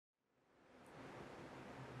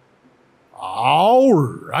All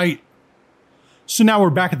right. So now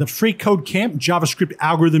we're back at the FreeCodeCamp JavaScript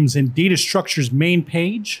algorithms and data structures main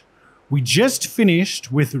page. We just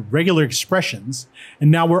finished with regular expressions,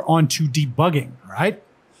 and now we're on to debugging, all right?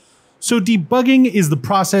 So debugging is the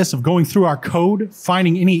process of going through our code,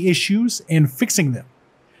 finding any issues, and fixing them.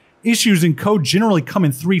 Issues in code generally come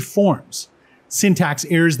in three forms: syntax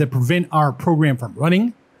errors that prevent our program from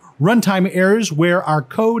running, runtime errors where our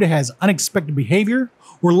code has unexpected behavior,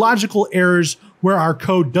 or logical errors where our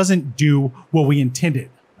code doesn't do what we intended,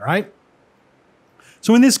 all right?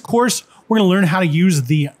 So in this course, we're going to learn how to use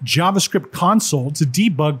the JavaScript console to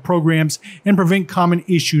debug programs and prevent common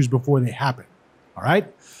issues before they happen, all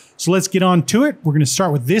right? So let's get on to it. We're going to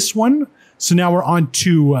start with this one. So now we're on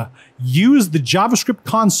to use the JavaScript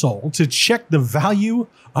console to check the value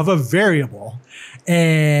of a variable,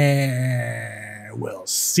 and we'll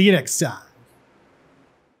see you next time.